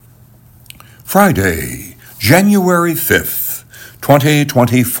Friday, January 5th,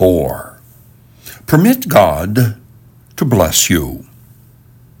 2024. Permit God to bless you.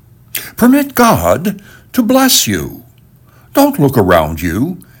 Permit God to bless you. Don't look around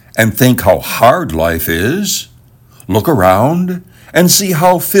you and think how hard life is. Look around and see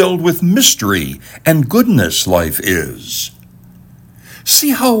how filled with mystery and goodness life is. See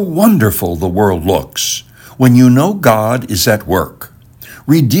how wonderful the world looks when you know God is at work,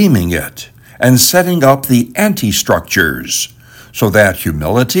 redeeming it and setting up the anti-structures so that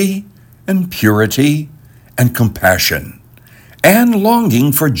humility and purity and compassion and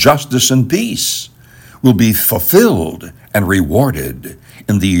longing for justice and peace will be fulfilled and rewarded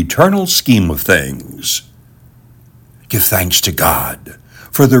in the eternal scheme of things. Give thanks to God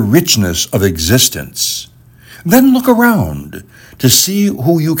for the richness of existence. Then look around to see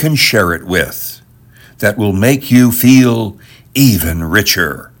who you can share it with. That will make you feel even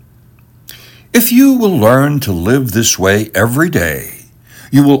richer. If you will learn to live this way every day,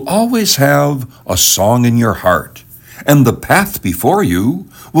 you will always have a song in your heart, and the path before you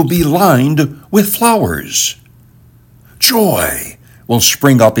will be lined with flowers. Joy will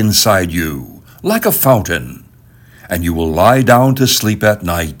spring up inside you like a fountain, and you will lie down to sleep at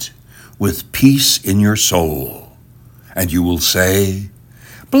night with peace in your soul. And you will say,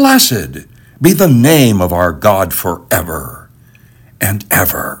 "Blessed be the name of our God forever and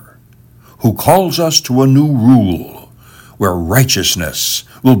ever, who calls us to a new rule where righteousness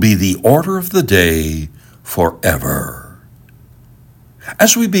will be the order of the day forever."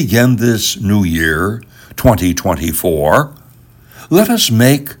 As we begin this new year, 2024, let us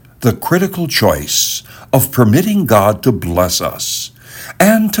make the critical choice of permitting God to bless us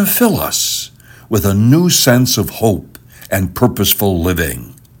and to fill us with a new sense of hope and purposeful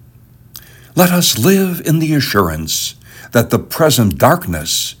living. Let us live in the assurance that the present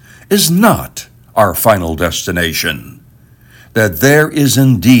darkness is not our final destination, that there is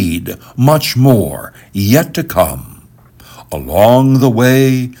indeed much more yet to come. Along the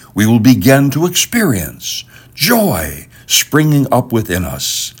way, we will begin to experience joy springing up within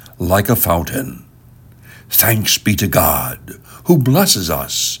us like a fountain. Thanks be to God, who blesses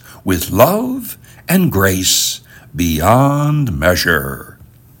us with love and grace beyond measure.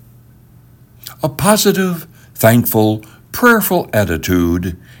 A positive, thankful, prayerful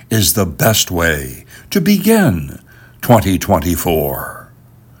attitude is the best way to begin 2024.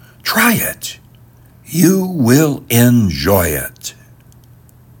 Try it. You will enjoy it.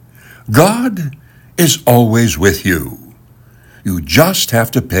 God is always with you. You just have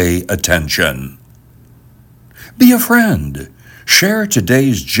to pay attention. Be a friend. Share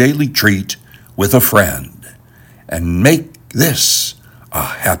today's daily treat with a friend and make this a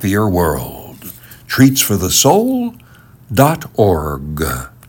happier world. treatsforthesoul.org